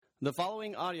The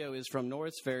following audio is from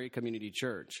Norris Ferry Community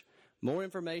Church. More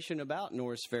information about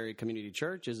Norris Ferry Community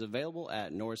Church is available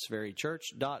at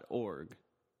norrisferrychurch.org.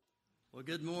 Well,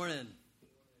 good morning. All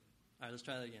right, let's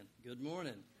try that again. Good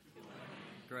morning. Good morning.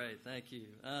 Great, thank you.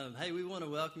 Hey, we want to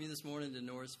welcome you this morning to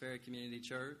Norris Ferry Community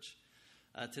Church.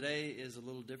 Today is a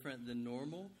little different than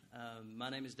normal.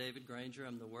 My name is David Granger.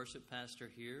 I'm the worship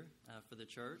pastor here for the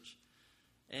church.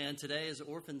 And today is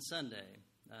Orphan Sunday.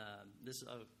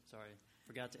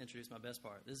 Forgot to introduce my best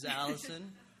part. This is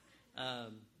Allison,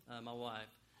 my wife.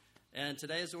 And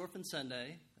today is Orphan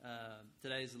Sunday.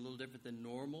 Today is a little different than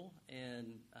normal.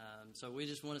 And so we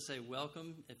just want to say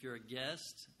welcome if you're a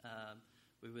guest.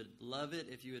 We would love it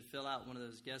if you would fill out one of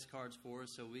those guest cards for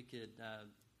us so we could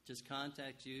just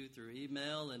contact you through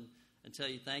email and tell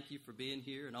you thank you for being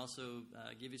here and also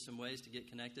give you some ways to get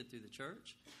connected through the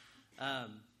church.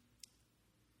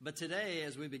 But today,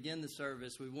 as we begin the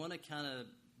service, we want to kind of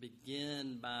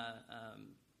begin by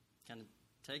kind of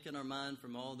taking our mind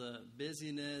from all the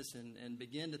busyness and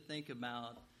begin to think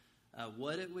about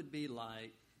what it would be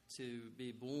like to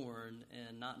be born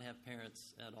and not have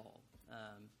parents at all,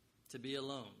 to be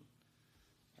alone,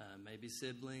 maybe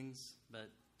siblings,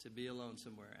 but to be alone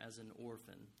somewhere as an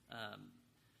orphan.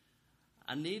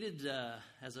 I needed,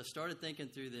 as I started thinking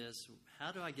through this,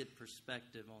 how do I get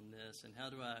perspective on this and how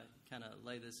do I kind of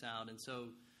lay this out? And so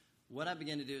what I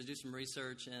began to do is do some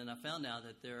research, and I found out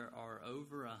that there are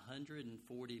over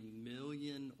 140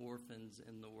 million orphans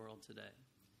in the world today.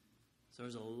 So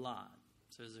there's a lot.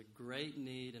 So there's a great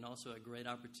need and also a great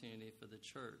opportunity for the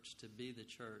church to be the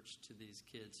church to these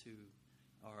kids who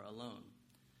are alone.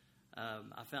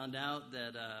 I found out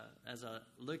that as I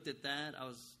looked at that, I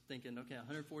was thinking, okay,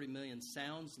 140 million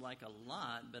sounds like a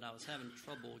lot, but I was having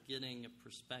trouble getting a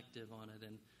perspective on it.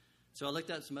 And so I looked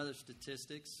at some other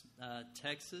statistics.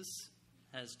 Texas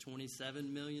has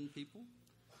 27 million people.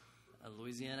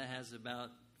 Louisiana has about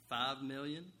 5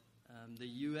 million. The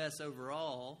U.S.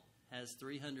 overall has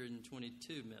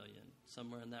 322 million,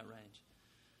 somewhere in that range.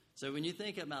 So when you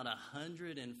think about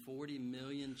 140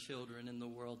 million children in the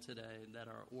world today that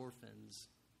are orphans,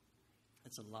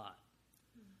 it's a lot.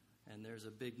 And there's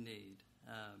a big need.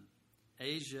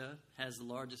 Asia has the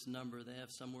largest number. They have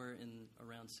somewhere in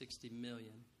around 60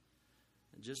 million.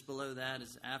 And just below that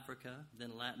is Africa,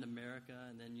 then Latin America,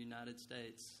 and then United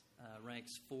States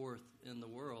ranks fourth in the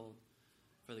world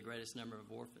for the greatest number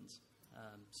of orphans.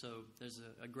 So there's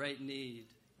a great need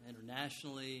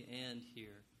internationally and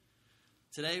here.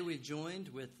 Today we've joined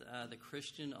with the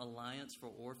Christian Alliance for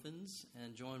Orphans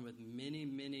and joined with many,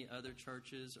 many other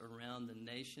churches around the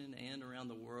nation and around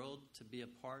the world to be a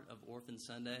part of Orphan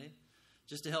Sunday,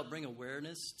 just to help bring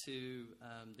awareness to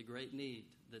the great need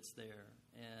that's there.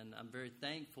 And I'm very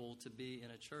thankful to be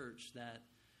in a church that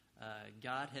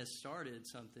God has started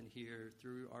something here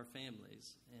through our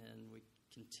families, and we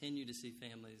continue to see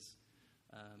families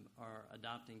are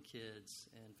adopting kids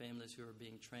and families who are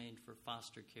being trained for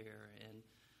foster care.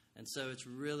 And so it's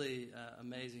really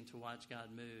amazing to watch God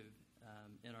move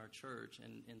in our church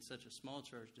and in such a small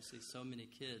church to see so many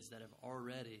kids that have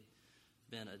already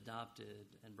been adopted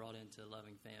and brought into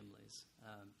loving families.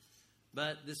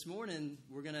 But this morning,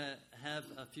 we're going to have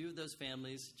a few of those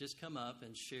families just come up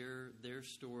and share their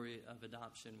story of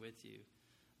adoption with you.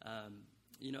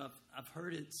 I've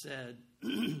heard it said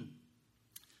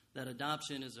that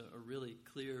adoption is a really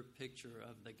clear picture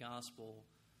of the gospel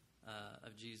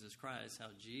of Jesus Christ, how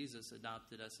Jesus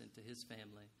adopted us into his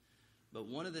family. But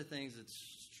one of the things that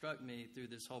struck me through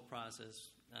this whole process,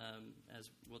 as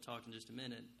we'll talk in just a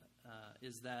minute,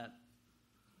 is that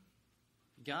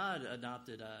God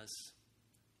adopted us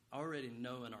already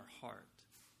knowing our heart.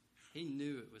 He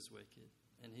knew it was wicked,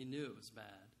 and he knew it was bad,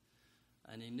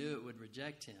 and he knew it would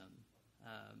reject him.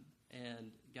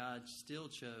 And God still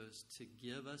chose to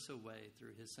give us a way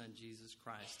through his son, Jesus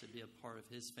Christ, to be a part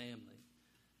of his family,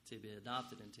 to be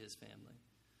adopted into his family.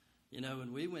 You know,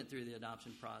 when we went through the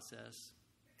adoption process,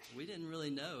 we didn't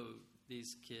really know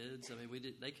these kids. I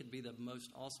mean, they could be the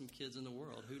most awesome kids in the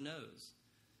world. Who knows?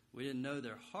 We didn't know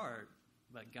their heart,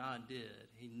 but God did.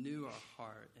 He knew our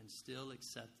heart and still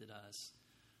accepted us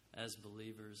as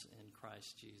believers in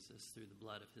Christ Jesus through the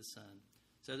blood of his son.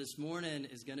 So this morning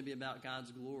is going to be about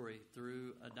God's glory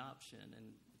through adoption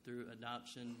and through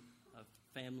adoption of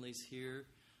families here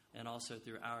and also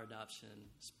through our adoption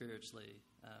spiritually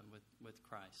with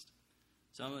Christ.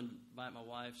 So I'm going to invite my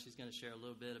wife. She's going to share a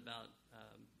little bit about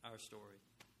our story.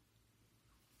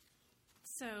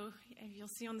 So you'll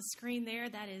see on the screen there,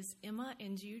 that is Emma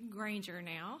and Jude Granger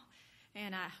now.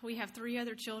 And we have three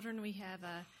other children. We have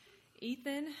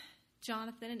Ethan,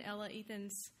 Jonathan, and Ella.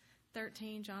 Ethan's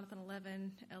 13, Jonathan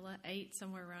 11, Ella 8,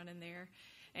 somewhere around in there.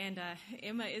 And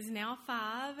Emma is now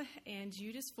 5, and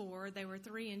Jude is 4. They were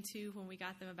 3 and 2 when we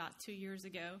got them about 2 years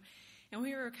ago. And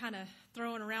we were kind of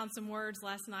throwing around some words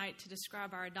last night to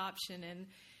describe our adoption,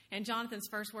 and Jonathan's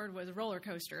first word was roller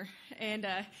coaster. And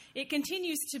it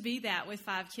continues to be that with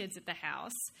 5 kids at the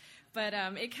house. But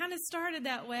it kind of started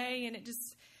that way, and it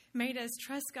just made us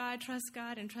trust God,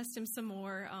 and trust Him some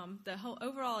more. The whole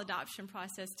overall adoption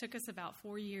process took us about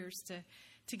 4 years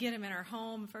to get him in our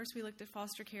home. First, we looked at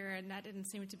foster care, and that didn't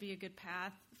seem to be a good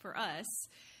path for us.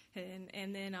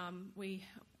 And then we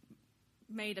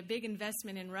made a big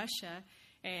investment in Russia,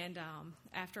 and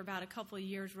after about a couple of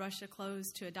years, Russia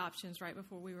closed to adoptions right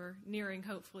before we were nearing,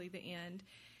 hopefully, the end.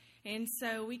 And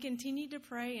so we continued to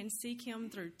pray and seek Him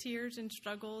through tears and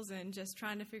struggles and just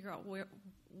trying to figure out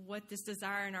what this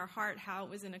desire in our heart, how it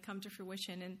was going to come to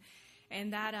fruition.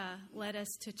 And that led us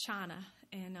to China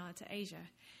and to Asia.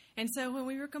 And so when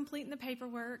we were completing the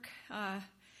paperwork,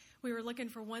 we were looking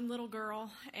for one little girl,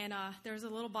 and there was a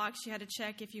little box you had to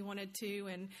check if you wanted to,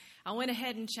 and I went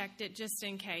ahead and checked it just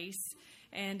in case.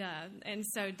 And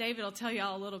so David will tell you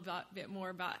all a little bit more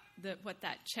about what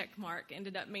that check mark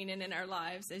ended up meaning in our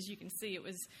lives. As you can see, it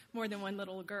was more than one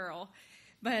little girl.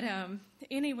 But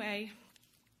anyway,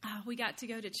 we got to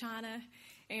go to China,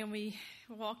 and we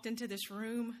walked into this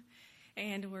room,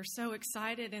 and we're so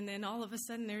excited. And then all of a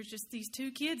sudden, there's just these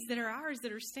 2 kids that are ours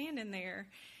that are standing there.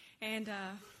 And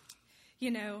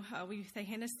they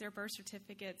hand us their birth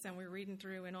certificates, and we're reading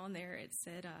through, and on there it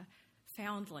said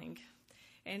foundling.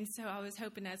 And so I was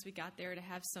hoping as we got there to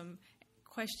have some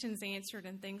questions answered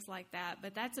and things like that.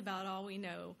 But that's about all we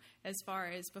know as far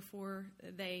as before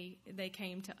they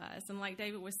came to us. And like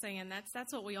David was saying,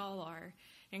 that's what we all are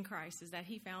in Christ, is that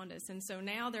He found us. And so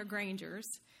now they're Grangers,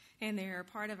 and they're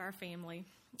part of our family.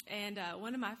 And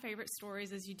one of my favorite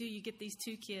stories is you get these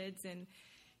 2 kids, and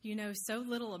you know so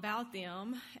little about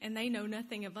them, and they know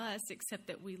nothing of us except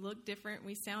that we look different,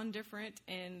 we sound different,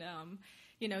 and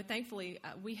thankfully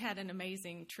we had an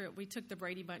amazing trip. We took the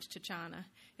Brady Bunch to China,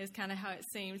 is kind of how it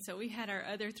seemed. So we had our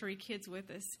other 3 kids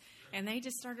with us, and they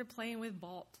just started playing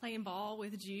ball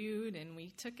with Jude, and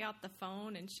we took out the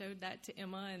phone and showed that to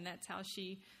Emma, and that's how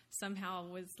she somehow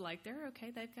was like, they're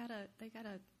okay, they've got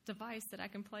a device that I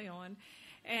can play on.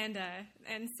 And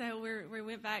so we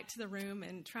went back to the room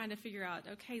and trying to figure out,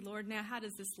 okay, Lord, now how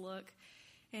does this look?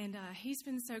 And He's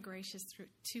been so gracious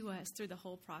to us through the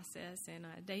whole process. And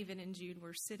David and Jude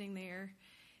were sitting there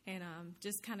and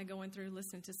just kind of going through,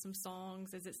 listening to some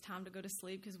songs as it's time to go to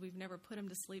sleep, because we've never put them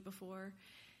to sleep before.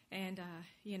 And,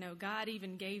 God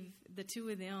even gave the 2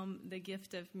 of them the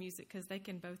gift of music, because they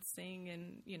can both sing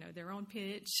and, their own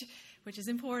pitch, which is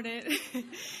important.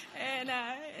 And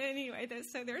anyway,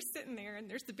 so they're sitting there, and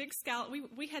there's the big sky.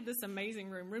 We had this amazing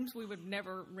rooms we would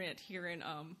never rent here in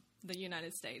the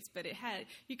United States, but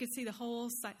you could see the whole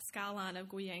skyline of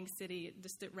Guiyang City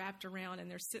just wrapped around,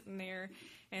 and they're sitting there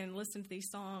and listening to these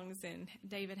songs, and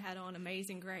David had on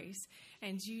Amazing Grace,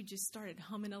 and Jude just started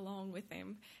humming along with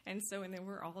him, and then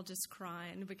we're all just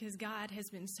crying, because God has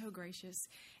been so gracious.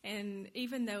 And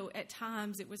even though at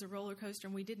times it was a roller coaster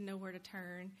and we didn't know where to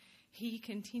turn, He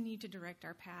continued to direct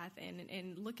our path,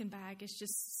 and looking back, it's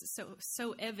just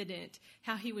so evident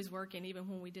how He was working, even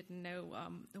when we didn't know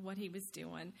what He was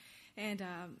doing. And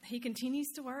He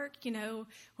continues to work.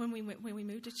 When we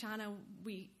moved to China,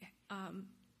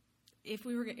 if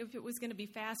it was going to be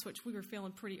fast, which we were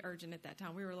feeling pretty urgent at that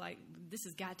time, we were like, this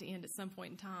has got to end at some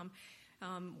point in time.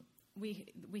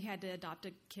 We had to adopt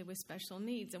a kid with special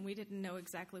needs, and we didn't know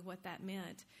exactly what that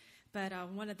meant. But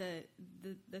one of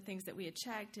the things that we had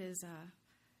checked is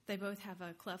they both have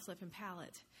a cleft lip and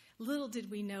palate. Little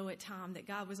did we know at time that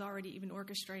God was already even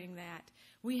orchestrating that.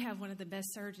 We have one of the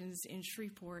best surgeons in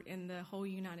Shreveport in the whole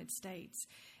United States.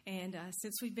 And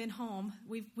since we've been home,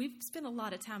 we've spent a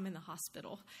lot of time in the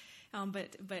hospital.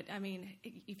 But I mean,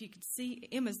 if you could see,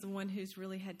 Emma's the one who's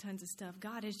really had tons of stuff.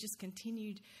 God has just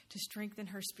continued to strengthen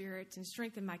her spirit and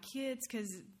strengthen my kids,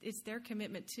 because it's their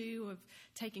commitment too of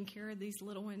taking care of these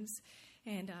little ones.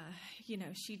 And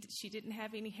she didn't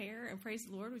have any hair, and praise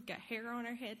the Lord, we've got hair on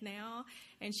her head now.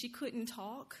 And she couldn't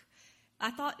talk.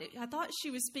 I thought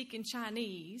she was speaking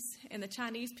Chinese, and the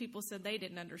Chinese people said they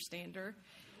didn't understand her.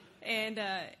 And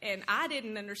I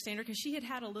didn't understand her because she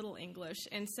had a little English.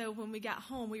 And so when we got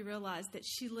home, we realized that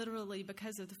she literally,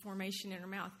 because of the formation in her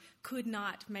mouth, could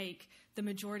not make the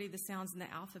majority of the sounds in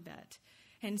the alphabet.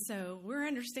 And so we're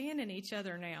understanding each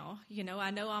other now. I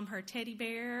know I'm her teddy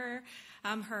bear,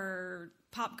 I'm her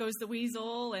Pop Goes the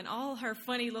Weasel, and all her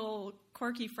funny little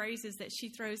quirky phrases that she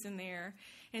throws in there.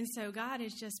 And so God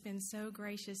has just been so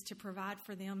gracious to provide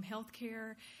for them health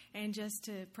care and just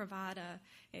to provide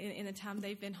in the time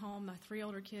they've been home, my 3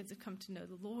 older kids have come to know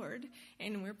the Lord.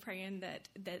 And we're praying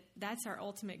that's our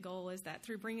ultimate goal, is that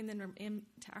through bringing them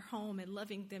into our home and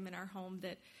loving them in our home,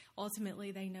 that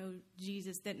ultimately they know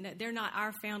Jesus, that they're not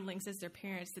our foundlings as their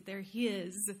parents, that they're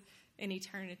His in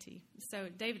eternity. So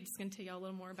David's going to tell you all a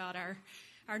little more about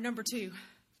our number 2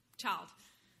 child.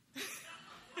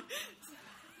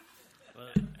 Well,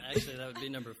 actually, that would be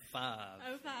number 5.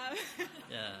 Oh, 5.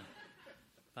 Yeah,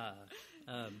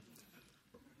 5.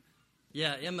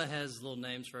 Yeah, Emma has little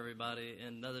names for everybody.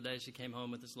 And the other day she came home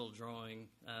with this little drawing,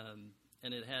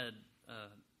 and it had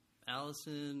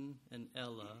Allison and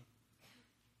Ella,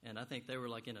 and I think they were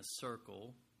like in a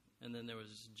circle. And then there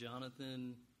was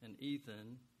Jonathan and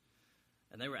Ethan,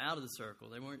 and they were out of the circle.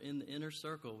 They weren't in the inner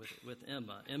circle with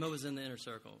Emma. Emma was in the inner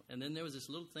circle. And then there was this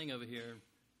little thing over here,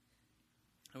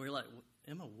 and we were like,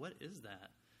 Emma, what is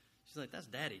that? She's like, that's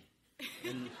Daddy.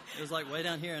 And it was like way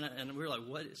down here, and we were like,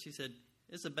 what? She said,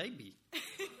 it's a baby.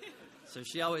 So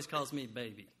she always calls me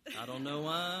baby. I don't know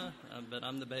why, but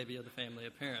I'm the baby of the family,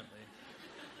 apparently.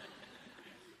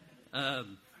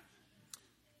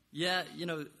 Yeah,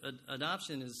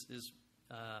 adoption is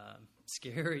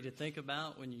scary to think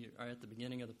about when you are at the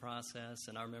beginning of the process.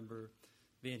 And I remember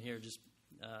being here just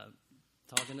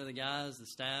talking to the guys, the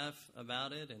staff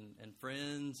about it, and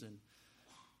friends, and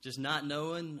just not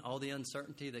knowing all the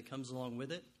uncertainty that comes along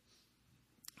with it.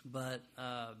 But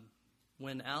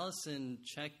when Allison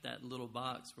checked that little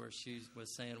box where she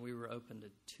was saying we were open to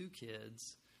 2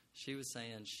 kids, she was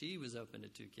saying she was open to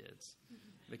 2 kids.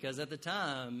 Because at the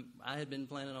time, I had been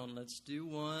planning on, let's do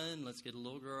 1, let's get a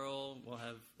little girl. We'll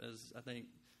have, as I think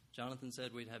Ethan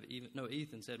said we'd have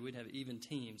even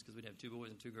teams, because we'd have 2 boys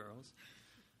and 2 girls.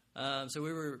 So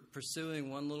we were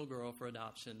pursuing 1 little girl for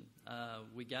adoption.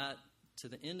 We got to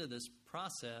the end of this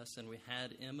process, and we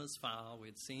had Emma's file. We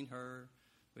had seen her.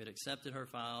 We had accepted her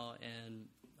file, and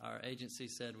our agency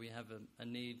said we have a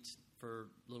need for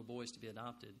little boys to be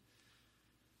adopted.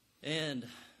 And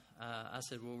I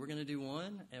said, well, we're going to do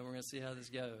 1, and we're going to see how this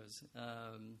goes.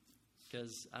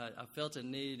 Because I felt a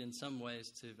need in some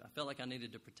ways I felt like I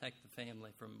needed to protect the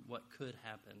family from what could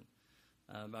happen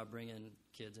by bringing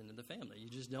kids into the family. You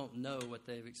just don't know what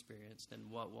they've experienced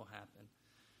and what will happen.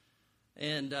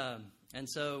 And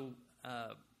so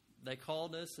they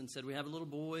called us and said, we have a little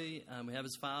boy. We have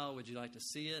his file. Would you like to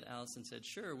see it? Allison said,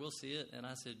 sure, we'll see it. And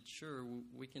I said, sure,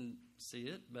 we can see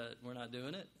it, but we're not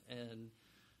doing it. And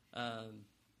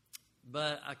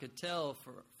but I could tell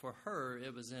for her,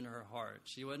 it was in her heart.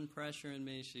 She wasn't pressuring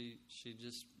me.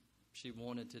 She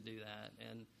wanted to do that.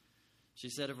 And she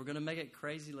said, if we're going to make it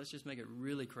crazy, let's just make it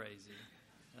really crazy.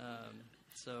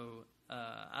 So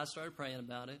I started praying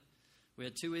about it. We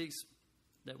had 2 weeks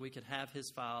that we could have his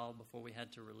file before we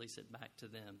had to release it back to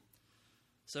them.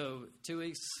 So 2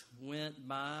 weeks went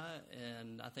by,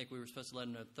 and I think we were supposed to let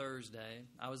him know Thursday.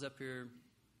 I was up here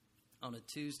on a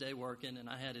Tuesday working, and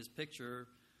I had his picture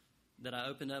that I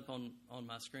opened up on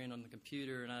my screen on the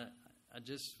computer, and I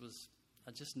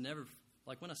just never,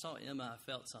 like when I saw Emma, I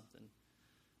felt something.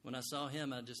 When I saw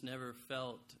him, I just never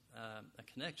felt a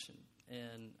connection.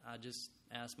 And I just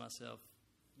asked myself,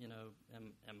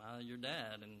 am I your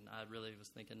dad? And I really was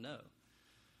thinking no.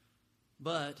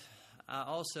 But I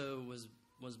also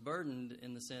was burdened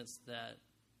in the sense that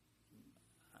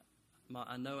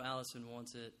I know Allison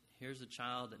wants it. Here's a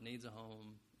child that needs a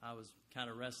home. I was kind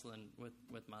of wrestling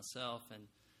with myself. And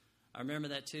I remember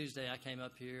that Tuesday I came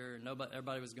up here.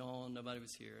 Everybody was gone. Nobody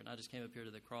was here. And I just came up here to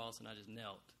the cross, and I just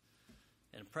knelt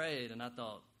and prayed. And I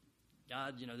thought,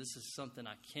 God, this is something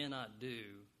I cannot do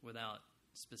without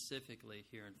specifically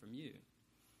hearing from you.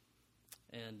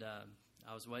 And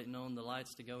I was waiting on the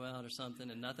lights to go out or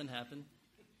something, and nothing happened.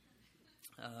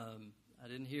 I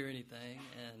didn't hear anything.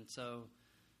 And so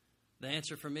the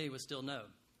answer for me was still no.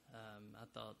 I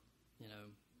thought,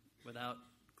 without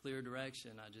clear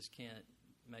direction, I just can't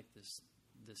make this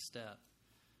step.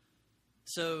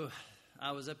 So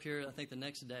I was up here, I think the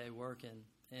next day working,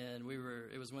 and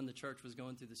it was when the church was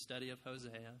going through the study of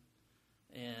Hosea,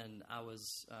 and I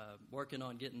was working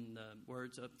on getting the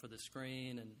words up for the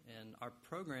screen, and our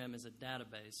program is a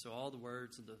database, so all the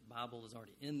words of the Bible is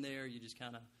already in there. You just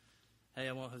kind of, hey,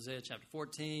 I want Hosea chapter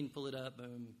 14, pull it up,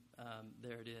 boom,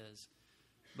 there it is.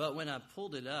 But when I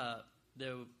pulled it up,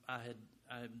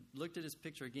 I looked at his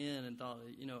picture again and thought,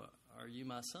 are you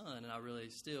my son? And I really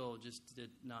still just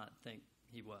did not think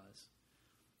he was.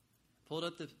 Pulled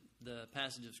up the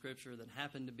passage of Scripture that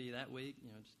happened to be that week,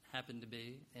 just happened to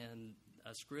be, and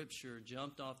a Scripture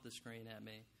jumped off the screen at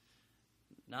me.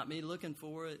 Not me looking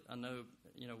for it. I know,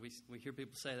 we hear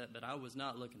people say that, but I was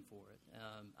not looking for it.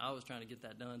 I was trying to get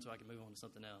that done so I could move on to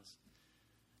something else.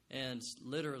 And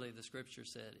literally the scripture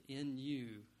said, in you,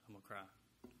 I'm going to cry.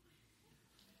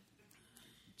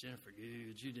 Jennifer,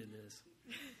 good, you did this.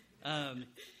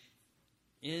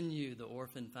 In you, the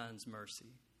orphan finds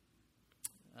mercy.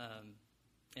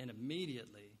 And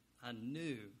immediately, I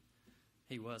knew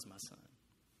he was my son.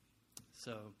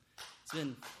 So it's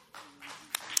been...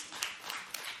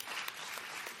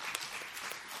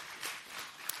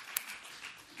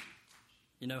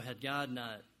 had God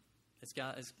not...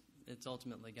 It's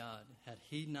ultimately God. Had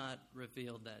he not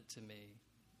revealed that to me,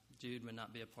 Jude would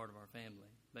not be a part of our family.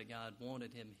 But God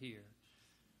wanted him here.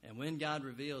 And when God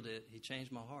revealed it, he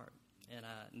changed my heart. And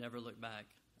I never looked back.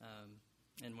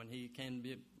 And when he came,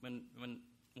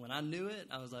 when I knew it,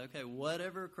 I was like, okay,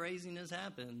 whatever craziness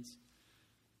happens,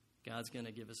 God's going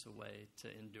to give us a way to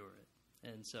endure it.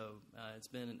 And so it's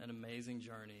been an amazing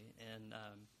journey. And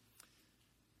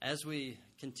as we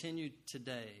continue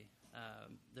today,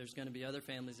 there's going to be other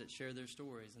families that share their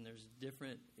stories. And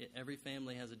every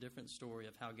family has a different story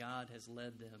of how God has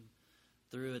led them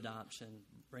through adoption,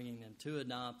 bringing them to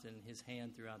adopt, and his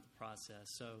hand throughout the process.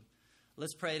 So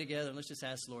let's pray together, and let's just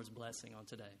ask the Lord's blessing on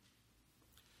today.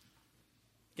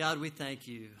 God, we thank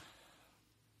you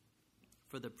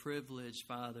for the privilege,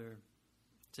 Father,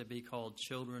 to be called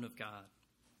children of God.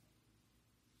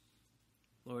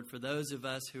 Lord, for those of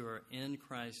us who are in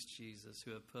Christ Jesus,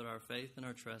 who have put our faith and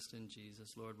our trust in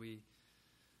Jesus, Lord, we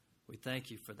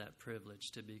thank you for that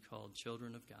privilege to be called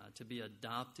children of God, to be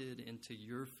adopted into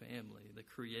your family, the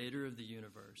creator of the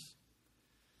universe.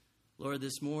 Lord,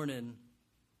 this morning,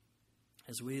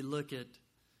 as we look at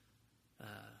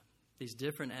these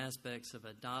different aspects of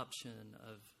adoption,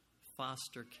 of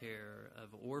foster care, of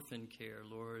orphan care,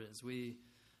 Lord, as we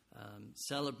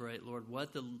celebrate, Lord,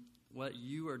 what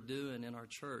you are doing in our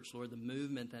church, Lord, the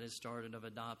movement that has started of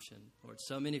adoption. Lord,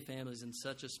 so many families in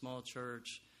such a small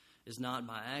church is not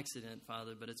by accident,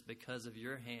 Father, but it's because of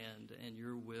your hand and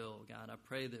your will. God, I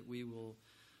pray that we will,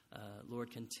 Lord,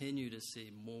 continue to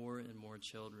see more and more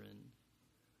children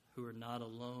who are not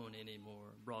alone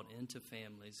anymore, brought into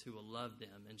families who will love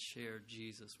them and share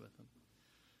Jesus with them.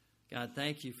 God,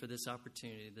 thank you for this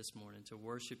opportunity this morning to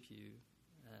worship you.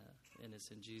 And it's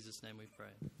in Jesus' name we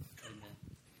pray. Amen.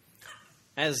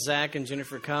 As Zach and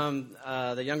Jennifer come,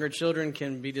 the younger children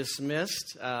can be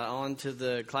dismissed on to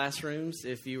the classrooms.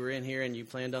 If you were in here and you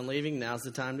planned on leaving, now's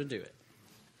the time to do it.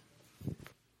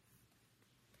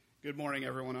 Good morning,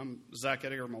 everyone. I'm Zach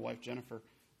Edgar, my wife Jennifer.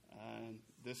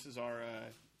 This is our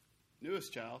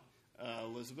newest child,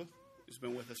 Elizabeth, who's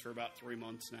been with us for about 3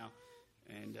 months now.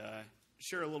 And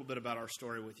share a little bit about our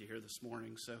story with you here this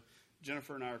morning. So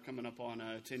Jennifer and I are coming up on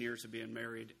 10 years of being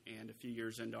married, and a few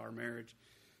years into our marriage,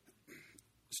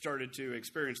 started to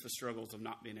experience the struggles of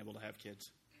not being able to have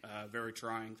kids. Very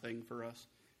trying thing for us,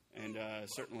 and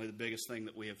certainly the biggest thing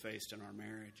that we have faced in our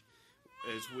marriage.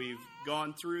 As we've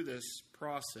gone through this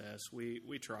process, we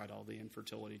tried all the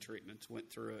infertility treatments,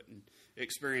 went through it, and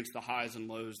experienced the highs and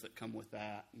lows that come with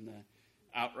that, and the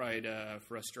outright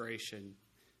frustration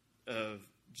of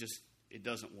just it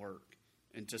doesn't work.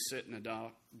 And to sit in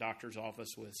a doctor's office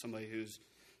with somebody who's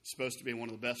supposed to be one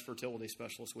of the best fertility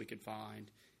specialists we could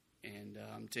find, and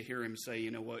to hear him say,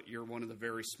 you know what, you're one of the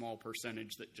very small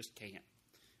percentage that just can't.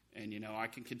 And, I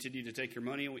can continue to take your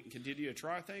money and we can continue to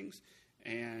try things.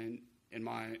 And in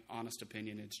my honest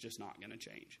opinion, it's just not going to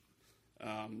change.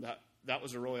 That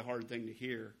was a really hard thing to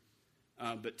hear.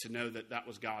 But to know that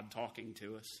was God talking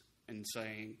to us and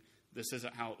saying, this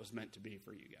isn't how it was meant to be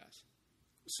for you guys.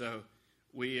 So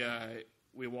we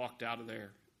walked out of there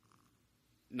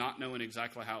not knowing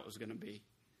exactly how it was going to be,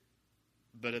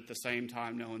 but at the same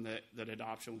time knowing that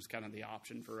adoption was kind of the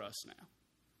option for us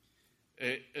now.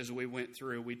 As we went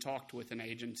through, we talked with an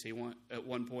agency at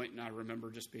one point, and I remember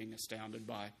just being astounded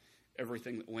by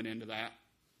everything that went into that.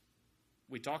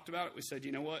 We talked about it. We said,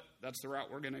 you know what, that's the route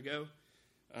we're going to go.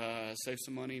 Save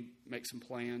some money, make some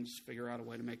plans, figure out a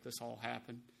way to make this all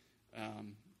happen.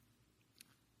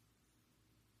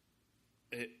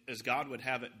 As God would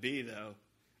have it be, though,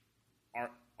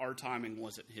 our timing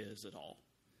wasn't his at all.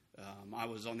 I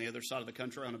was on the other side of the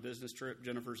country on a business trip.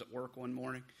 Jennifer's at work one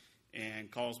morning and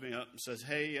calls me up and says,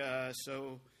 hey,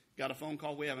 so got a phone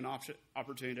call. We have an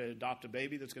opportunity to adopt a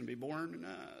baby that's going to be born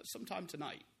sometime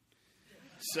tonight.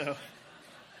 So,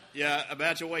 yeah,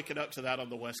 imagine waking up to that on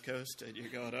the West Coast and you're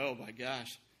going, oh, my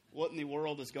gosh, what in the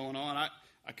world is going on?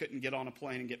 I couldn't get on a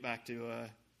plane and get back to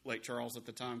Lake Charles at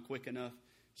the time quick enough.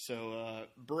 So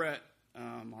Brett,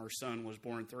 our son, was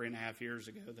born 3.5 years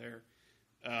ago there.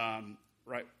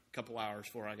 couple hours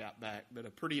before I got back. But a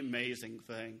pretty amazing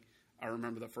thing. I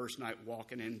remember the first night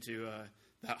walking into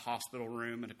that hospital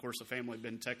room, and of course the family had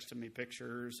been texting me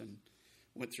pictures and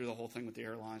went through the whole thing with the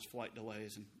airlines, flight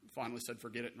delays, and finally said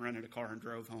forget it and rented a car and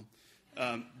drove home.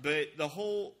 But the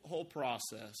whole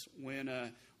process,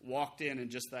 when walked in and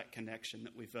just that connection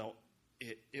that we felt,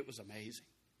 it was amazing.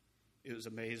 It was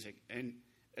amazing. And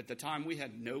at the time, we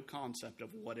had no concept of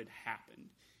what had happened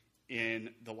in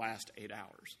the last 8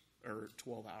 hours, or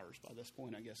 12 hours by this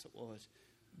point, I guess it was.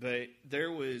 But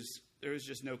there was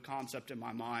just no concept in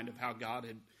my mind of how God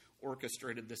had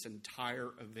orchestrated this entire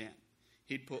event.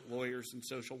 He'd put lawyers and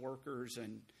social workers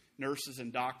and nurses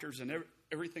and doctors and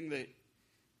everything that,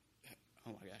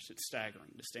 oh my gosh, it's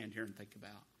staggering to stand here and think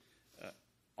about.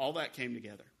 All that came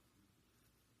together.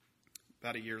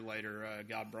 About a year later,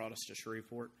 God brought us to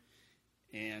Shreveport.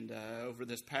 And over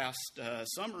this past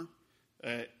summer,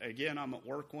 again, I'm at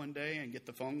work one day and get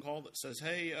the phone call that says,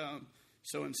 hey,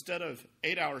 so instead of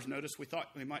 8 hours notice, we thought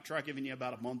we might try giving you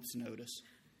about a month's notice.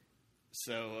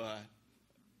 So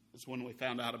that's when we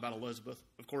found out about Elizabeth.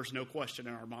 Of course, no question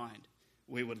in our mind.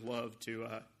 We would love to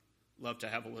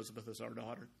have Elizabeth as our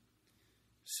daughter.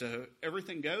 So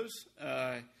everything goes.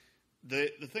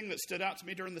 The thing that stood out to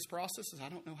me during this process is I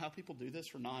don't know how people do this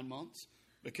for 9 months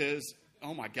because,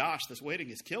 oh my gosh, this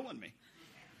waiting is killing me.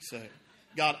 So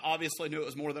God obviously knew it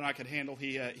was more than I could handle.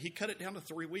 He cut it down to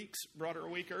 3 weeks, brought her a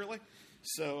week early.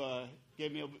 So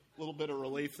gave me a little bit of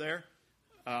relief there.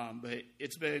 But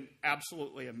it's been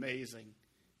absolutely amazing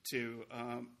to,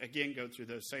 again, go through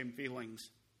those same feelings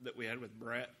that we had with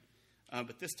Brett.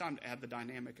 But this time to add the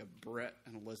dynamic of Brett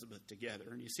and Elizabeth together.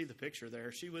 And you see the picture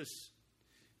there. She was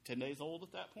 10 days old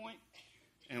at that point.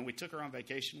 And we took her on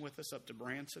vacation with us up to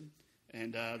Branson.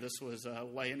 And this was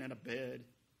laying in a bed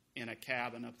in a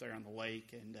cabin up there on the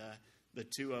lake. And the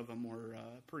two of them were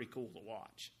pretty cool to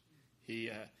watch.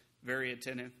 He very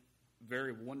attentive,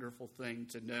 very wonderful thing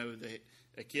to know that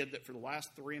a kid that for the last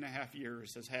 3.5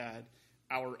 years has had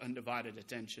our undivided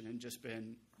attention and just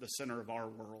been the center of our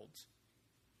worlds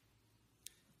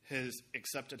has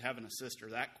accepted having a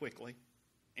sister that quickly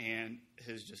and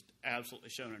has just absolutely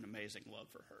shown an amazing love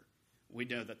for her. We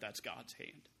know that that's God's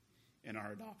hand in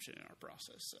our adoption and our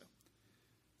process. So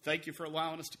thank you for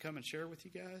allowing us to come and share with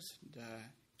you guys. And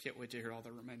can't wait to hear all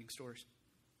the remaining stories.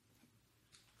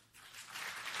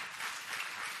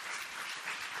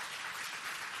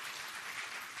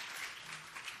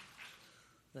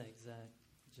 Thanks, Zach.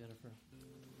 Jennifer.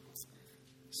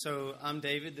 So I'm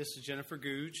David. This is Jennifer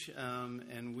Googe,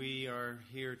 and we are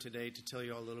here today to tell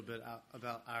you all a little bit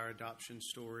about our adoption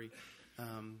story.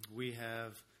 We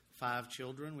have 5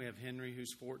 children. We have Henry,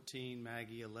 who's 14,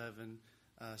 Maggie, 11,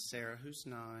 Sarah, who's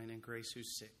 9, and Grace,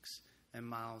 who's 6, and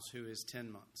Miles, who is 10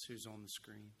 months, who's on the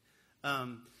screen.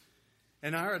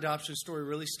 And our adoption story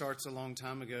really starts a long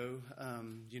time ago.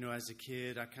 As a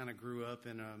kid, I kind of grew up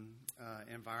in an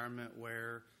environment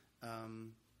where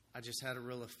I just had a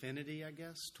real affinity, I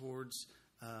guess, towards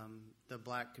the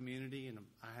black community, and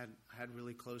I had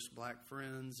really close black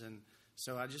friends, and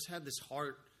so I just had this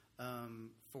heart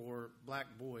for black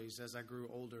boys as I grew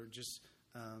older. Just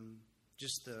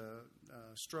the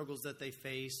struggles that they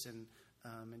face, and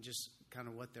just kind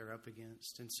of what they're up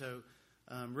against, and so.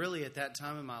 Really, at that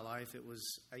time in my life, it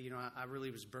was, I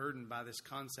really was burdened by this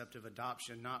concept of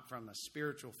adoption, not from a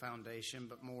spiritual foundation,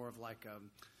 but more of like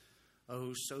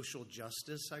social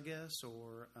justice, I guess,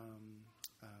 or,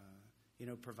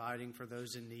 providing for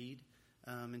those in need.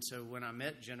 And so when I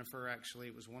met Jennifer, actually,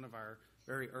 it was one of our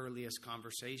very earliest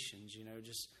conversations,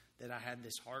 just that I had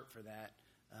this heart for that.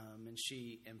 And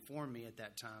she informed me at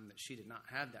that time that she did not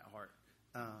have that heart.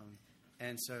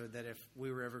 And so that if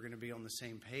we were ever going to be on the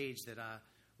same page, that I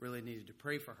really needed to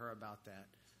pray for her about that.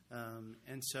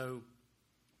 And so,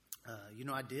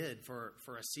 I did for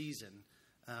a season.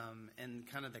 And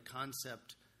kind of the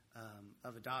concept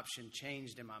of adoption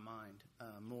changed in my mind,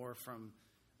 more from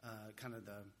kind of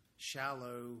the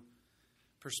shallow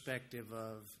perspective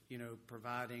of,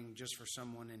 providing just for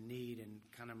someone in need, and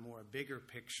kind of more a bigger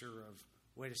picture of,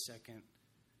 wait a second,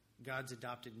 God's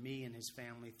adopted me and his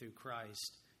family through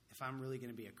Christ. If I'm really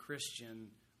going to be a Christian,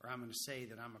 or I'm going to say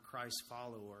that I'm a Christ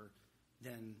follower,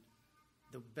 then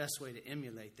the best way to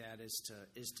emulate that is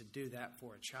to do that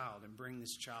for a child and bring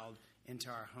this child into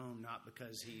our home, not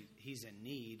because he's in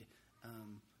need,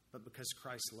 but because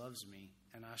Christ loves me,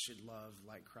 and I should love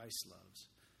like Christ loves.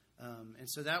 And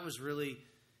so that was really,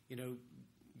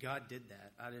 God did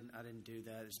that. I didn't do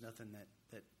that. There's nothing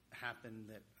that happened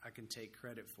that I can take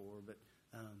credit for. But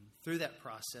through that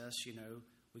process,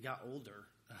 we got older.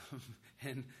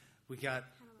 And we had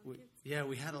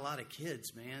a lot of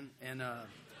kids, man.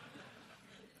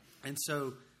 And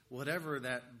so whatever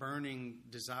that burning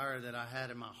desire that I had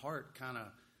in my heart kind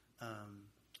of,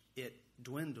 it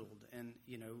dwindled. And,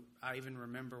 I even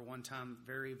remember one time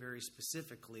very, very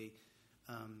specifically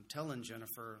telling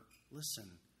Jennifer, listen,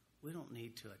 we don't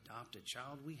need to adopt a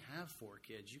child. We have 4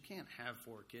 kids. You can't have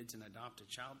 4 kids and adopt a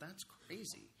child. That's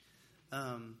crazy.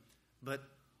 But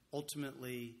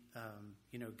ultimately,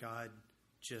 God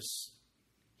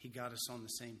He got us on the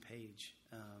same page.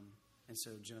 And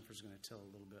so Jennifer's going to tell a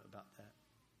little bit about that.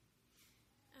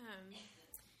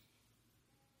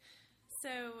 So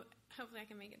hopefully I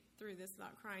can make it through this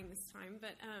without crying this time.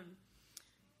 But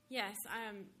yes,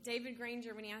 David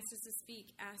Granger, when he asked us to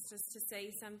speak, asked us to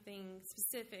say something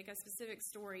specific, a specific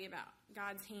story about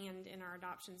God's hand in our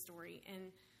adoption story.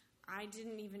 And I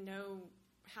didn't even know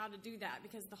how to do that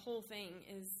because the whole thing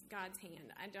is God's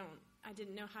hand. I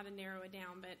didn't know how to narrow it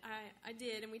down, but I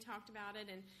did, and we talked about it.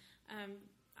 And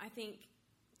I think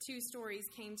 2 stories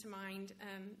came to mind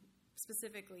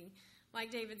specifically. Like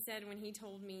David said when he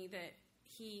told me that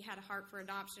he had a heart for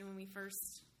adoption when we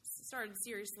first started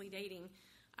seriously dating,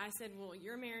 I said, well,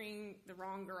 you're marrying the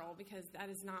wrong girl because that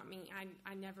is not me.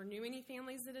 I never knew any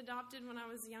families that adopted when I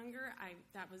was younger.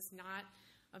 That was not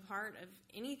a part of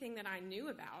anything that I knew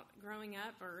about growing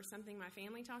up or something my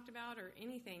family talked about or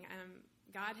anything.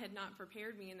 God had not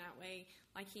prepared me in that way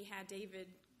like he had David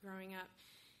growing up.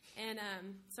 And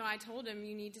so I told him,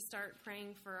 you need to start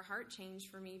praying for a heart change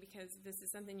for me because this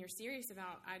is something you're serious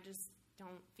about. I just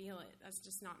don't feel it. That's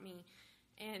just not me.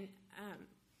 And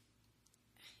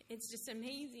it's just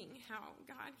amazing how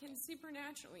God can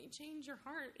supernaturally change your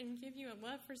heart and give you a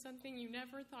love for something you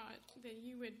never thought that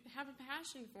you would have a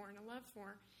passion for and a love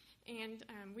for. And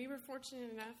we were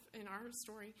fortunate enough in our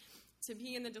story to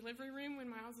be in the delivery room when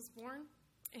Miles was born.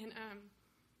 And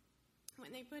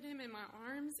when they put him in my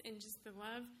arms and just the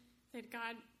love that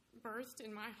God birthed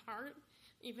in my heart,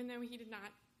 even though he did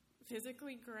not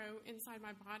physically grow inside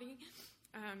my body,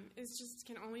 it just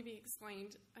can only be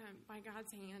explained by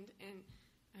God's hand and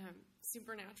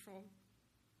supernatural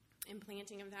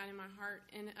implanting of that in my heart.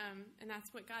 And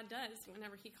that's what God does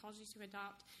whenever he calls you to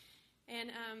adopt.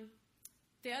 And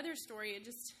the other story, it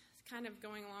just kind of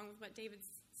going along with what David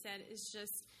said, is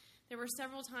just there were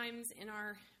several times in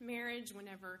our marriage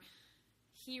whenever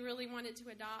he really wanted to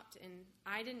adopt, and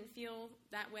I didn't feel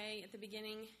that way at the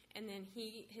beginning, and then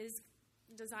his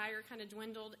desire kind of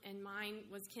dwindled, and mine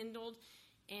was kindled,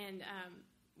 and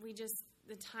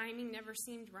the timing never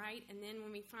seemed right. And then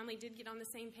when we finally did get on the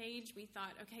same page, we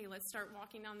thought, okay, let's start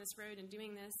walking down this road and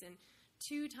doing this. And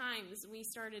 2 times we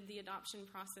started the adoption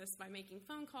process by making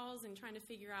phone calls and trying to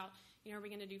figure out, are we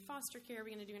going to do foster care? Are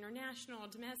we going to do international,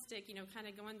 domestic, kind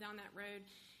of going down that road.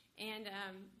 And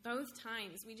both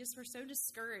times we just were so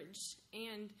discouraged,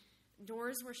 and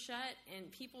doors were shut,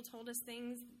 and people told us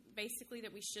things basically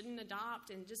that we shouldn't adopt,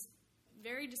 and just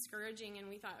very discouraging. And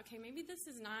we thought, okay, maybe this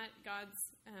is not God's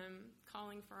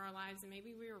calling for our lives, and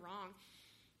maybe we were wrong.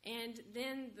 And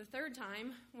then the 3rd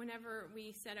time, whenever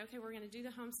we said, okay, we're going to do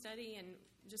the home study, and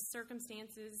just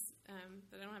circumstances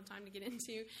that I don't have time to get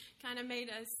into kind of made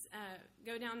us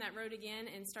go down that road again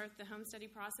and start the home study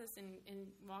process and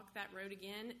walk that road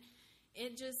again.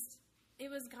 It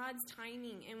was God's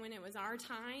timing. And when it was our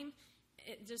time,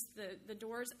 it just the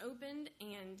doors opened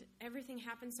and everything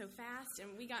happened so fast.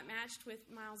 And we got matched with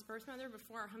Miles' birth mother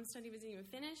before our home study was even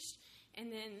finished.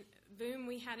 And then, boom,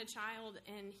 we had a child,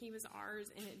 and he was ours.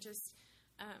 And it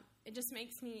just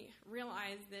makes me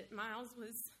realize that Miles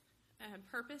was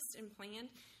purposed and planned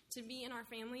to be in our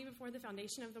family before the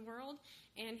foundation of the world.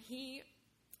 And he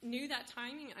knew that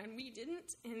timing, and we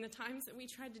didn't. And the times that we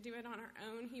tried to do it on our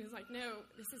own, he was like, no,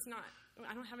 this is not,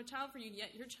 I don't have a child for you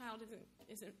yet. Your child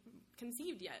isn't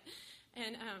conceived yet.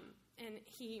 And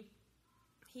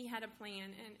he had a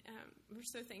plan, and we're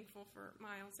so thankful for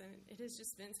Miles, and it has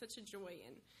just been such a joy.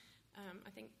 And I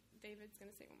think David's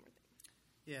going to say one more thing.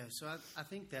 Yeah, so I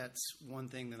think that's one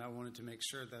thing that I wanted to make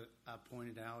sure that I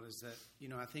pointed out is that,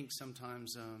 I think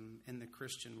sometimes in the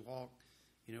Christian walk,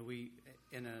 we,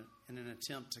 in an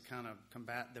attempt to kind of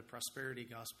combat the prosperity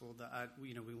gospel, that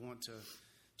we want to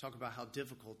talk about how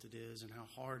difficult it is and how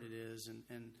hard it is.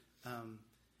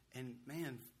 And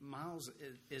man, Miles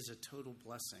is a total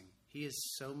blessing. He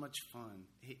is so much fun.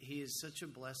 He is such a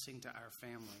blessing to our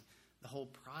family. The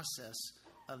whole process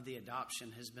of the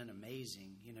adoption has been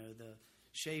amazing. The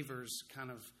Shavers kind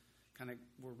of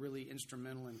were really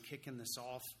instrumental in kicking this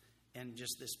off, and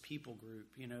just this people group,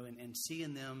 and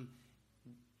seeing them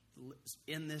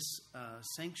in this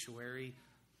sanctuary,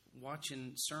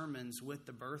 watching sermons with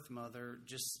the birth mother,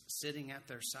 just sitting at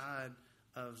their side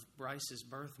of Bryce's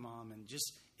birth mom, and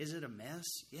just, is it a mess?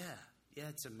 Yeah,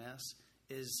 it's a mess.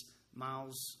 Is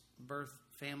Miles' birth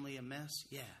family a mess?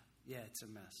 Yeah, it's a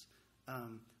mess.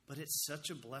 But it's such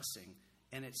a blessing,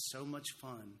 and it's so much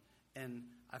fun. And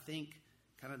I think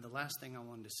kind of the last thing I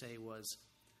wanted to say was,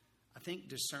 I think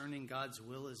discerning God's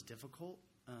will is difficult,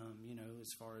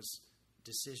 as far as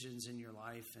decisions in your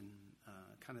life and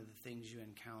kind of the things you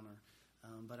encounter.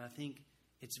 But I think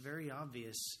it's very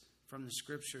obvious from the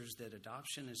scriptures that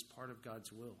adoption is part of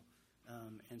God's will.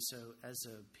 And so as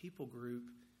a people group,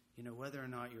 whether or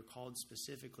not you're called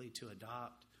specifically to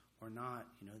adopt or not,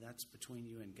 that's between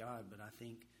you and God. But I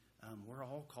think we're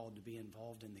all called to be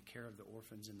involved in the care of the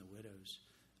orphans and the widows.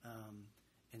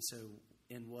 And so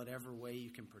in whatever way you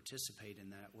can participate in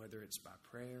that, whether it's by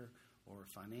prayer or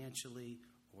financially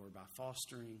or by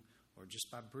fostering or just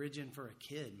by bridging for a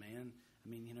kid, man. I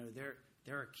mean,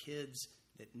 there are kids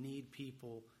that need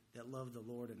people that love the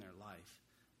Lord in their life.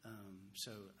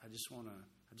 So I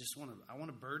want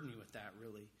to burden you with that,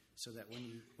 really, so that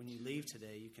when you leave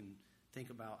today, you can think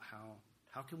about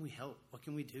how can we help? What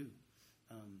can we do?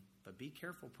 But be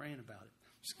careful praying about it.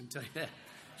 I'm just going to tell you that.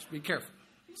 Just be careful.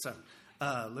 So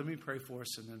let me pray for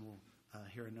us, and then we'll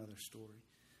hear another story.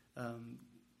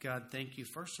 God, thank you,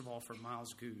 first of all, for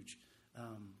Miles Googe.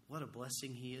 What a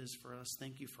blessing he is for us.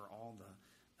 Thank you for all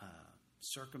the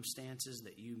circumstances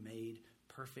that you made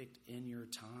perfect in your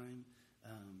time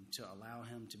to allow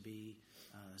him to be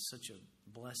such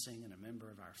a blessing and a member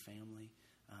of our family.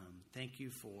 Thank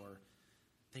you for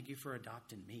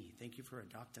adopting me. Thank you for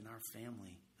adopting our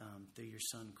family through your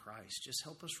son, Christ. Just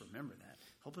help us remember that.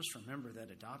 Help us remember that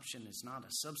adoption is not a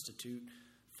substitute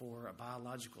for a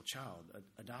biological child.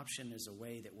 Adoption is a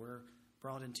way that we're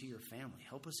brought into your family.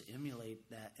 Help us emulate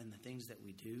that in the things that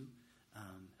we do.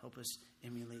 Help us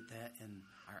emulate that in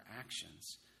our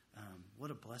actions. What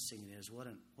a blessing it is. What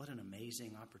an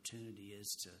amazing opportunity it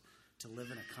is to live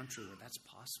in a country where that's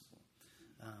possible.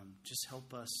 Just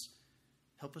help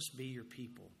us be your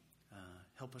people.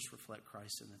 Help us reflect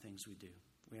Christ in the things we do.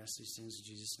 We ask these things in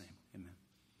Jesus' name. Amen.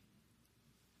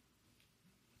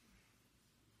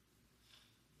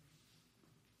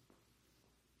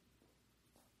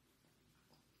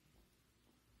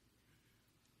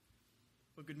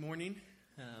 Well, good morning.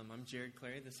 I'm Jared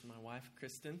Clary. This is my wife,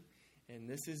 Kristen. And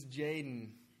this is Jaden.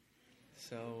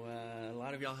 So a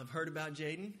lot of y'all have heard about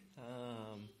Jaden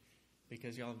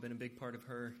because y'all have been a big part of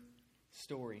her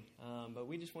story. But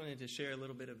we just wanted to share a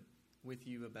little bit with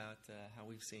you about how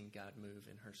we've seen God move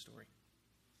in her story.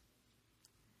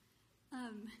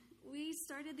 We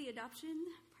started the adoption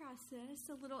process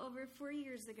a little over 4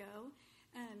 years ago.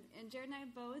 And Jared and I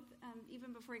both,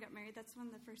 even before we got married, that's one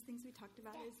of the first things we talked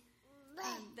about is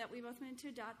that we both wanted to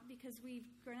adopt because we've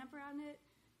grown up around it.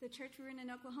 The church we were in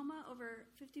Oklahoma, over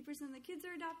 50% of the kids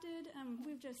are adopted.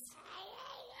 We've just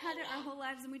had it our whole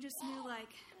lives, and we just knew,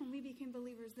 when we became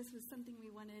believers, this was something we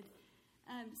wanted.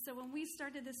 So when we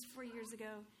started this 4 years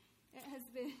ago, it has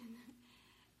been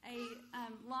a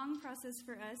long process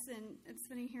for us, and it's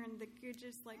funny hearing the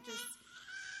Googes, just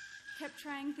kept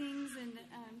trying things and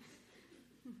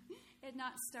it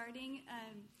not starting.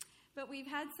 But we've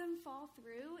had some fall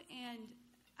through, and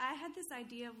I had this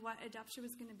idea of what adoption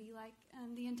was going to be like.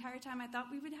 The entire time I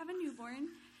thought we would have a newborn.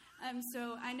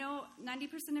 So I know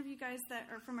 90% of you guys that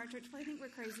are from our church probably think we're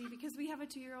crazy because we have a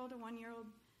 2-year-old, a 1-year-old,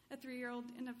 a 3-year-old,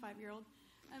 and a 5-year-old.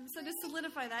 So to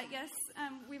solidify that, yes,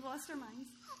 we've lost our minds.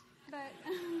 But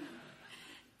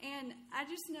and I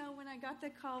just know when I got the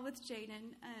call with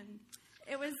Jaden,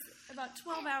 it was about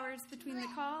 12 hours between the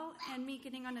call and me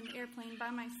getting on an airplane by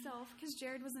myself because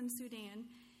Jared was in Sudan,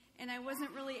 and I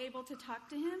wasn't really able to talk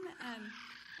to him.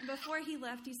 And before he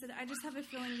left, he said, "I just have a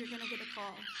feeling you're going to get a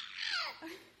call."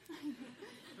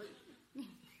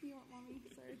 You want mommy?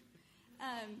 Sorry.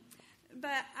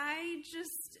 But I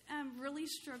just really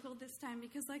struggled this time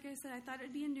because, like I said, I thought it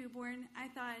would be a newborn. I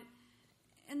thought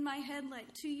in my head,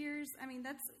 2 years,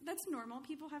 that's normal.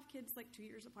 People have kids 2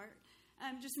 years apart.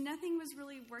 Just nothing was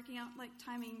really working out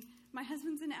timing. My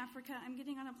husband's in Africa. I'm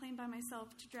getting on a plane by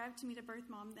myself to drive to meet a birth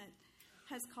mom that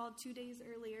has called 2 days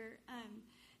earlier.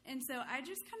 And so I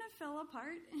just kind of fell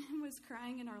apart and was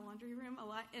crying in our laundry room a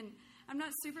lot. And I'm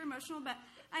not super emotional, but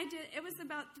I did. It was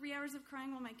about 3 hours of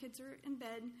crying while my kids were in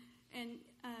bed. And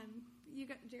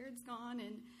Jared's gone.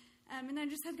 And I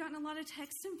just had gotten a lot of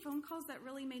texts and phone calls that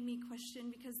really made me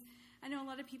question because I know a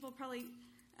lot of people probably...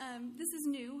 this is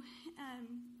new,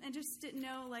 and just didn't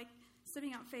know,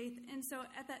 stepping out faith. And so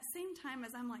at that same time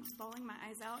as I'm, bawling my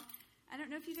eyes out, I don't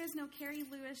know if you guys know Carrie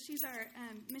Lewis. She's our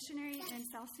missionary in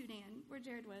South Sudan, where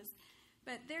Jared was.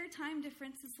 But their time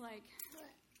difference is,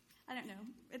 I don't know.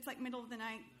 It's, middle of the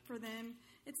night for them.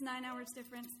 It's 9 hours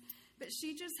difference. But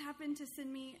she just happened to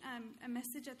send me a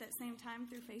message at that same time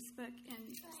through Facebook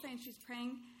and saying she's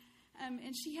praying.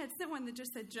 And she had sent one that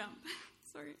just said jump.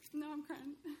 Sorry, no, I'm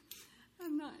crying.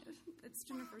 I'm not. It's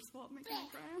Jennifer's fault making me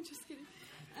cry. I'm just kidding.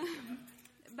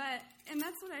 And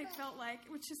that's what I felt like,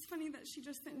 which is funny that she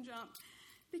just didn't jump,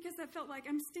 because I felt like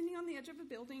I'm standing on the edge of a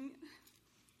building.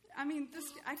 I mean,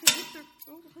 I could hit the,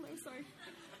 oh, hello, sorry.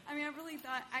 I mean, I really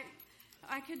thought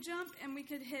I could jump and we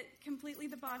could hit completely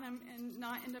the bottom and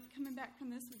not end up coming back from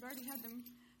this. We've already had them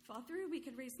fall through. We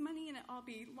could raise money and it all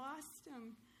be lost.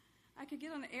 I could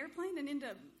get on an airplane and end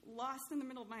up lost in the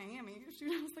middle of Miami.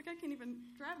 I was like, I can't even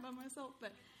drive by myself.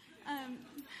 But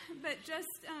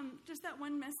just that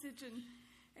one message, and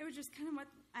it was just kind of what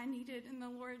I needed. And the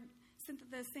Lord sent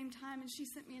it at the same time, and she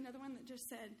sent me another one that just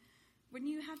said, when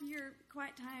you have your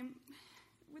quiet time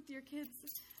with your kids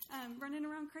running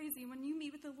around crazy, when you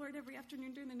meet with the Lord every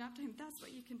afternoon during the nap time, that's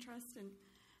what you can trust. And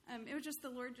it was just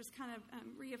the Lord just kind of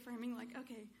reaffirming, like,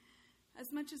 okay,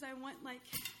 as much as I want, like,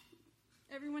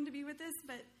 everyone to be with us,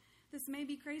 but this may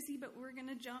be crazy, but we're going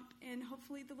to jump, and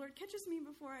hopefully the Lord catches me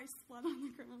before I splat on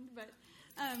the ground. But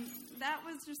that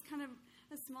was just kind of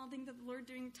a small thing that the Lord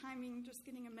doing timing, just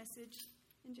getting a message,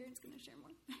 and Jared's going to share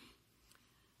more.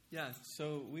 Yeah,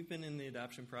 so we've been in the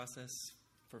adoption process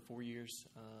for 4 years,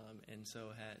 and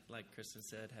so like Kristen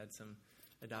said, had some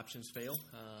adoptions fail,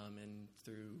 and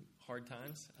through hard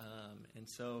times. And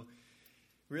so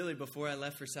really before I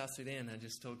left for South Sudan, I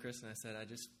just told Kristen, I said,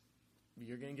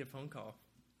 you're going to get a phone call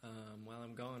while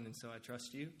I'm gone, and so I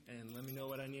trust you, and let me know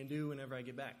what I need to do whenever I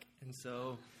get back. And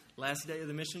so last day of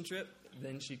the mission trip,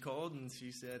 then she called, and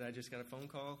she said, I just got a phone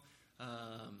call,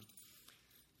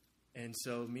 and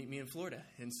so meet me in Florida.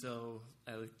 And so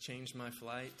I changed my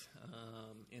flight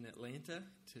in Atlanta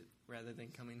rather than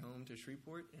coming home to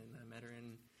Shreveport, and I met her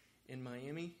in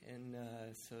Miami. And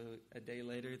so a day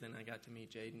later, then I got to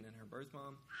meet Jaden and her birth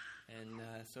mom. And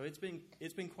so it's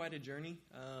been quite a journey.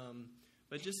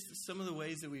 But just some of the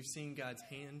ways that we've seen God's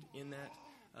hand in that.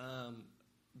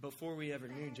 Before we ever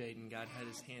knew Jaden, God had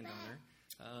his hand on her.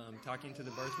 Talking to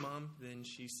the birth mom, then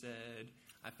she said,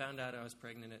 I found out I was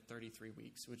pregnant at 33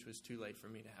 weeks, which was too late for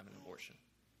me to have an abortion.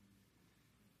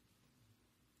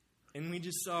 And we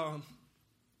just saw,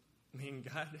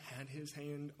 God had his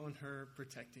hand on her,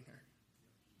 protecting her.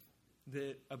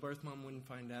 That a birth mom wouldn't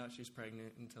find out she's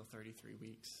pregnant until 33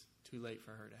 weeks. Too late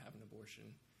for her to have an abortion.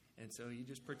 And so he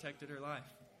just protected her life.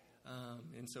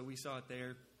 And so we saw it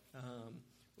there.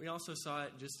 We also saw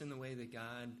it just in the way that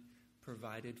God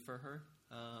provided for her.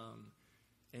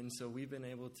 And so we've been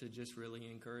able to just really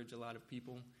encourage a lot of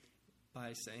people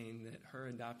by saying that her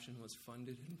adoption was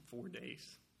funded in 4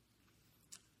 days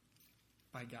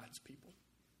by God's people.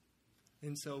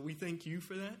 And so we thank you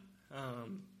for that.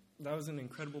 That was an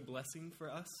incredible blessing for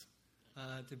us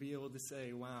to be able to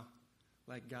say, wow,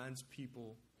 like God's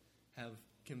people have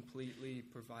completely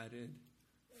provided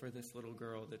for this little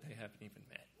girl that they haven't even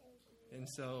met. And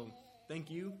so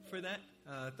thank you for that.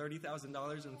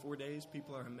 $30,000 in 4 days.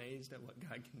 People are amazed at what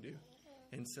God can do.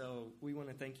 And so we want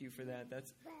to thank you for that.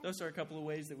 Those are a couple of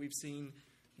ways that we've seen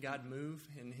God move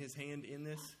and his hand in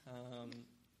this.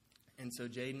 And so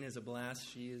Jaden is a blast.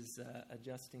 She is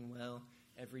adjusting well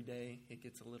every day. It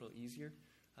gets a little easier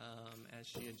as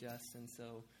she adjusts. And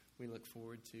so we look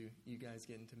forward to you guys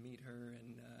getting to meet her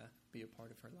and be a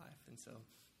part of her life. And so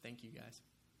thank you guys.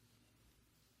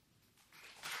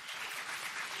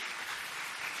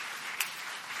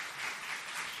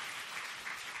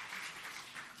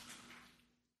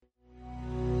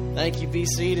 Thank you. Be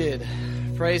seated.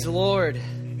 Praise the Lord.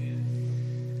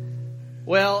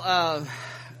 Well,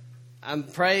 I'm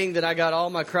praying that I got all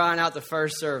my crying out the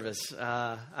first service.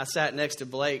 I sat next to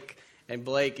Blake, and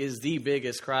Blake is the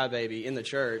biggest crybaby in the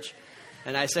church.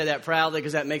 And I say that proudly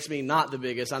because that makes me not the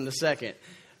biggest. I'm the second.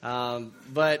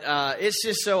 But it's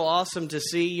just so awesome to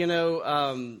see,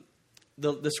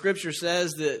 the scripture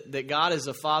says that God is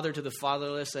a father to the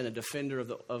fatherless and a defender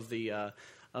of the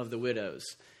widows.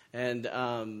 And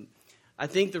I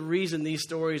think the reason these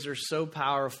stories are so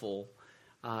powerful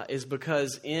is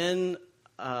because in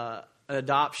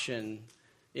adoption,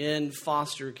 in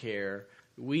foster care,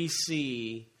 we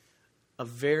see a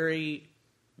very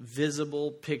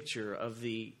visible picture of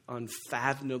the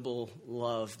unfathomable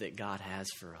love that God has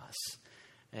for us.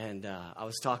 And I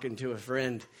was talking to a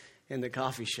friend in the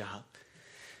coffee shop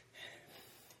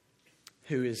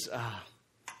who is,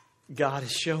 God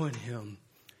is showing him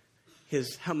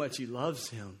how much he loves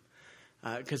him,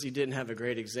 because he didn't have a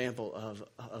great example of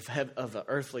an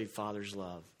earthly father's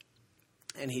love.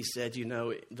 And he said,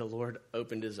 the Lord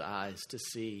opened his eyes to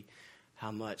see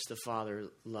how much the Father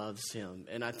loves him.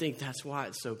 And I think that's why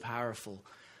it's so powerful.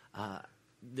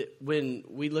 That when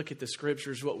we look at the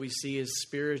scriptures, what we see is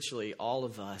spiritually, all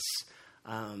of us,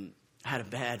 had a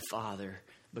bad father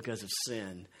because of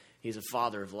sin. He's a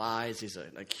father of lies. He's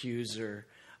an accuser,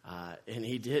 and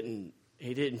he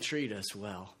didn't treat us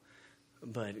well.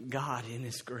 But God, in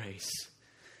His grace,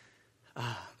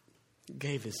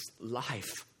 gave His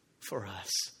life for us,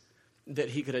 that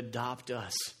He could adopt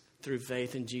us through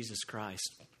faith in Jesus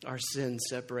Christ. Our sin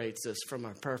separates us from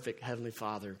our perfect Heavenly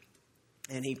Father,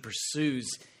 and He pursues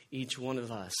each one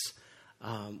of us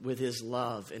with His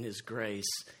love and His grace.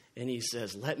 And He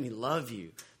says, let me love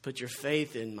you. Put your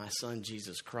faith in my Son,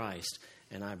 Jesus Christ,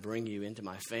 and I bring you into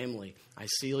my family. I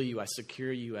seal you. I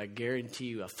secure you. I guarantee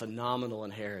you a phenomenal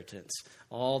inheritance.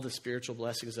 All the spiritual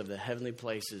blessings of the heavenly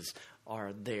places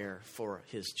are there for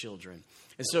His children.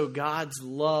 And so God's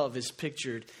love is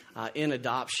pictured in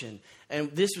adoption.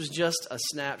 And this was just a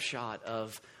snapshot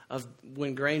of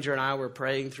when Granger and I were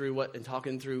praying through and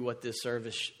talking through what this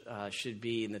service should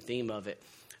be and the theme of it.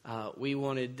 We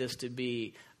wanted this to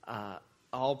be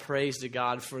all praise to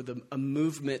God for a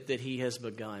movement that He has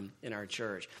begun in our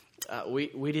church.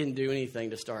 We didn't do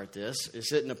anything to start this.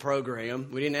 It's in a program.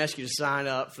 We didn't ask you to sign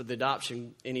up for the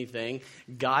adoption anything.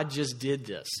 God just did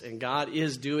this, and God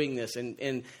is doing this.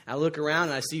 And I look around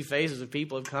and I see faces of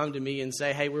people who have come to me and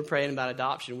say, hey, we're praying about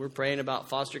adoption. We're praying about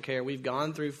foster care. We've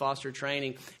gone through foster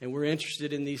training, and we're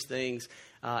interested in these things.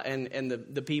 And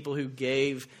the people who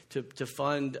gave to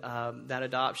fund that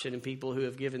adoption and people who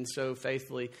have given so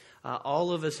faithfully,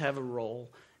 all of us have a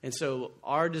role. And so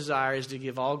our desire is to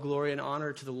give all glory and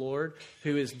honor to the Lord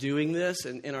who is doing this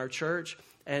in our church,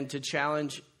 and to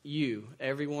challenge you,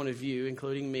 every one of you,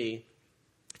 including me,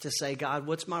 to say, God,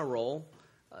 what's my role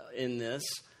in this?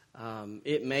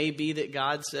 It may be that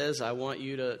God says, I want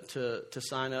you to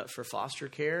sign up for foster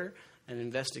care and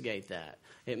investigate that.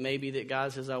 It may be that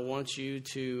God says, I want you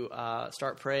to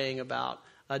start praying about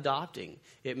adopting.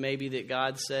 It may be that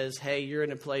God says, hey, you're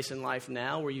in a place in life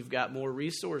now where you've got more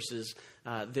resources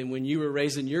than when you were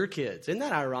raising your kids. Isn't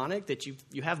that ironic that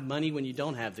you have money when you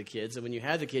don't have the kids, and when you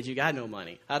have the kids, you got no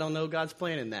money? I don't know God's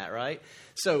plan in that, right?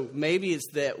 So maybe it's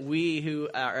that we who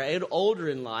are older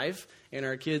in life and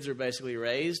our kids are basically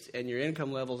raised and your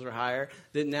income levels are higher,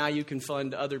 that now you can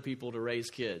fund other people to raise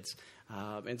kids.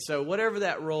 And so whatever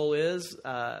that role is,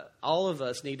 all of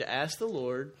us need to ask the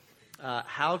Lord,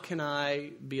 how can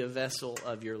I be a vessel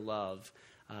of your love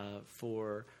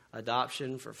for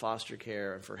adoption, for foster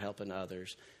care, and for helping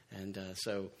others? And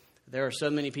so there are so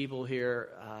many people here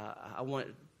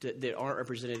that aren't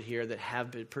represented here that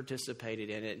have participated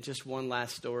in it. Just one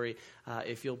last story.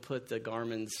 If you'll put the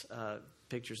Garmin's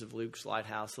pictures of Luke's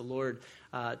Lighthouse, the Lord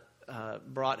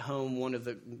brought home one of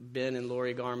Ben and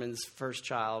Lori Garmin's first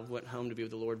child, went home to be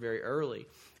with the Lord very early.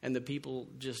 And the people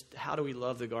how do we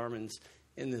love the Garmins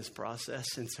in this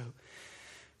process? And so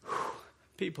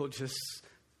people just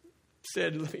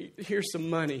said, here's some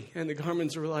money. And the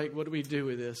Garmins were like, what do we do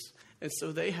with this? And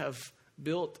so they have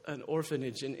built an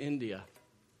orphanage in India.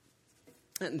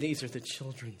 And these are the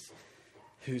children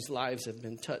whose lives have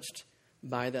been touched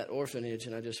by that orphanage.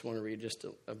 And I just want to read just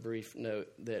a brief note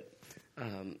that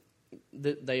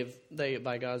they,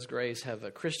 by God's grace, have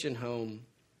a Christian home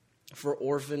for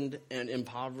orphaned and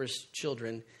impoverished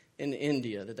children in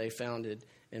India that they founded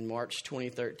in March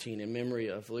 2013 in memory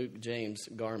of Luke James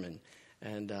Garmin.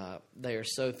 And they are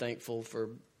so thankful for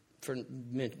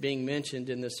being mentioned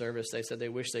in this service. They said they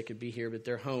wish they could be here, but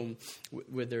they're home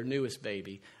with their newest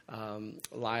baby,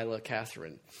 Lila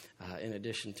Catherine, in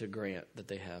addition to Grant, that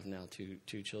they have now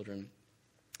two children.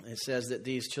 It says that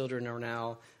these children are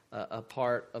now a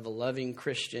part of a loving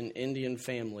Christian Indian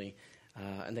family,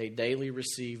 and they daily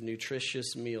receive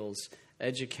nutritious meals,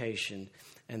 education,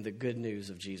 and the good news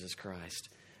of Jesus Christ.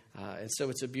 And so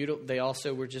it's a beautiful. They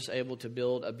also were just able to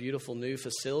build a beautiful new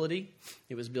facility.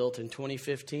 It was built in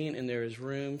 2015, and there is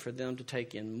room for them to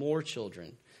take in more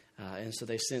children. And so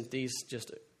they sent these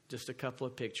just a couple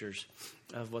of pictures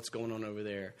of what's going on over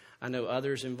there. I know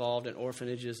others involved in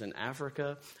orphanages in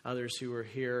Africa, others who are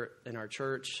here in our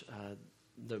church.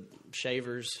 The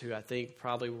Shavers, who I think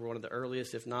probably were one of the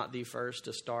earliest, if not the first,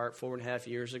 to start 4.5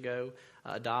 years ago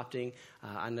adopting.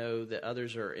 I know that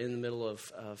others are in the middle of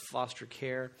foster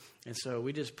care. And so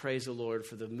we just praise the Lord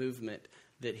for the movement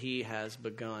that He has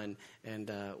begun, and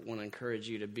want to encourage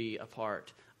you to be a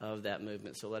part of that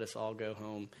movement. So let us all go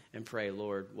home and pray,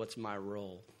 Lord, what's my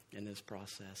role in this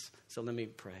process? So let me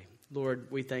pray. Lord,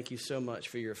 we thank you so much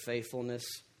for your faithfulness.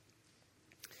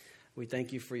 We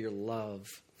thank you for your love.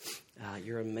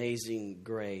 Your amazing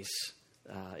grace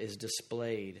is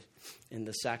displayed in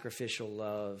the sacrificial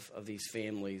love of these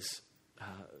families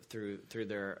through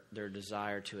their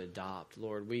desire to adopt.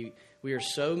 Lord, we are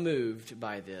so moved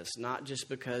by this, not just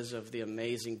because of the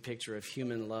amazing picture of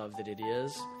human love that it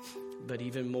is, but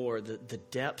even more, the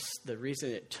depths, the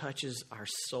reason it touches our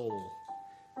soul,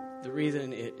 the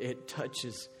reason it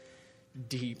touches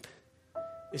deep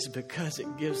is because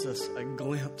it gives us a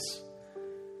glimpse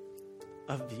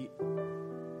of the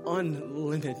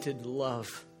unlimited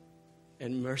love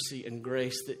and mercy and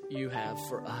grace that you have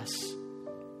for us.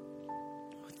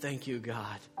 Thank you,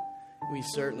 God. We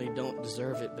certainly don't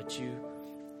deserve it, but you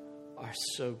are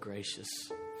so gracious.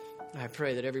 I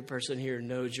pray that every person here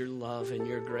knows your love and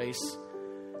your grace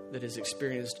that is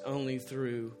experienced only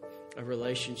through a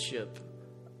relationship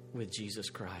with Jesus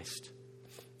Christ.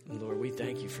 And Lord, we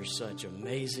thank you for such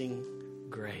amazing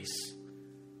grace.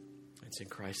 It's in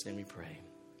Christ's name we pray.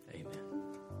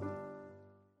 Amen.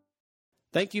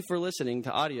 Thank you for listening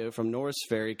to audio from Norris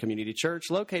Ferry Community Church,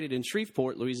 located in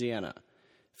Shreveport, Louisiana.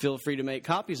 Feel free to make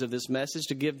copies of this message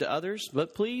to give to others,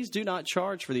 but please do not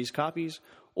charge for these copies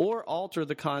or alter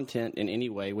the content in any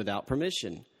way without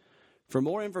permission. For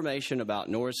more information about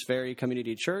Norris Ferry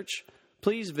Community Church,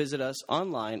 please visit us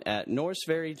online at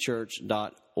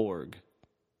norrisferrychurch.org.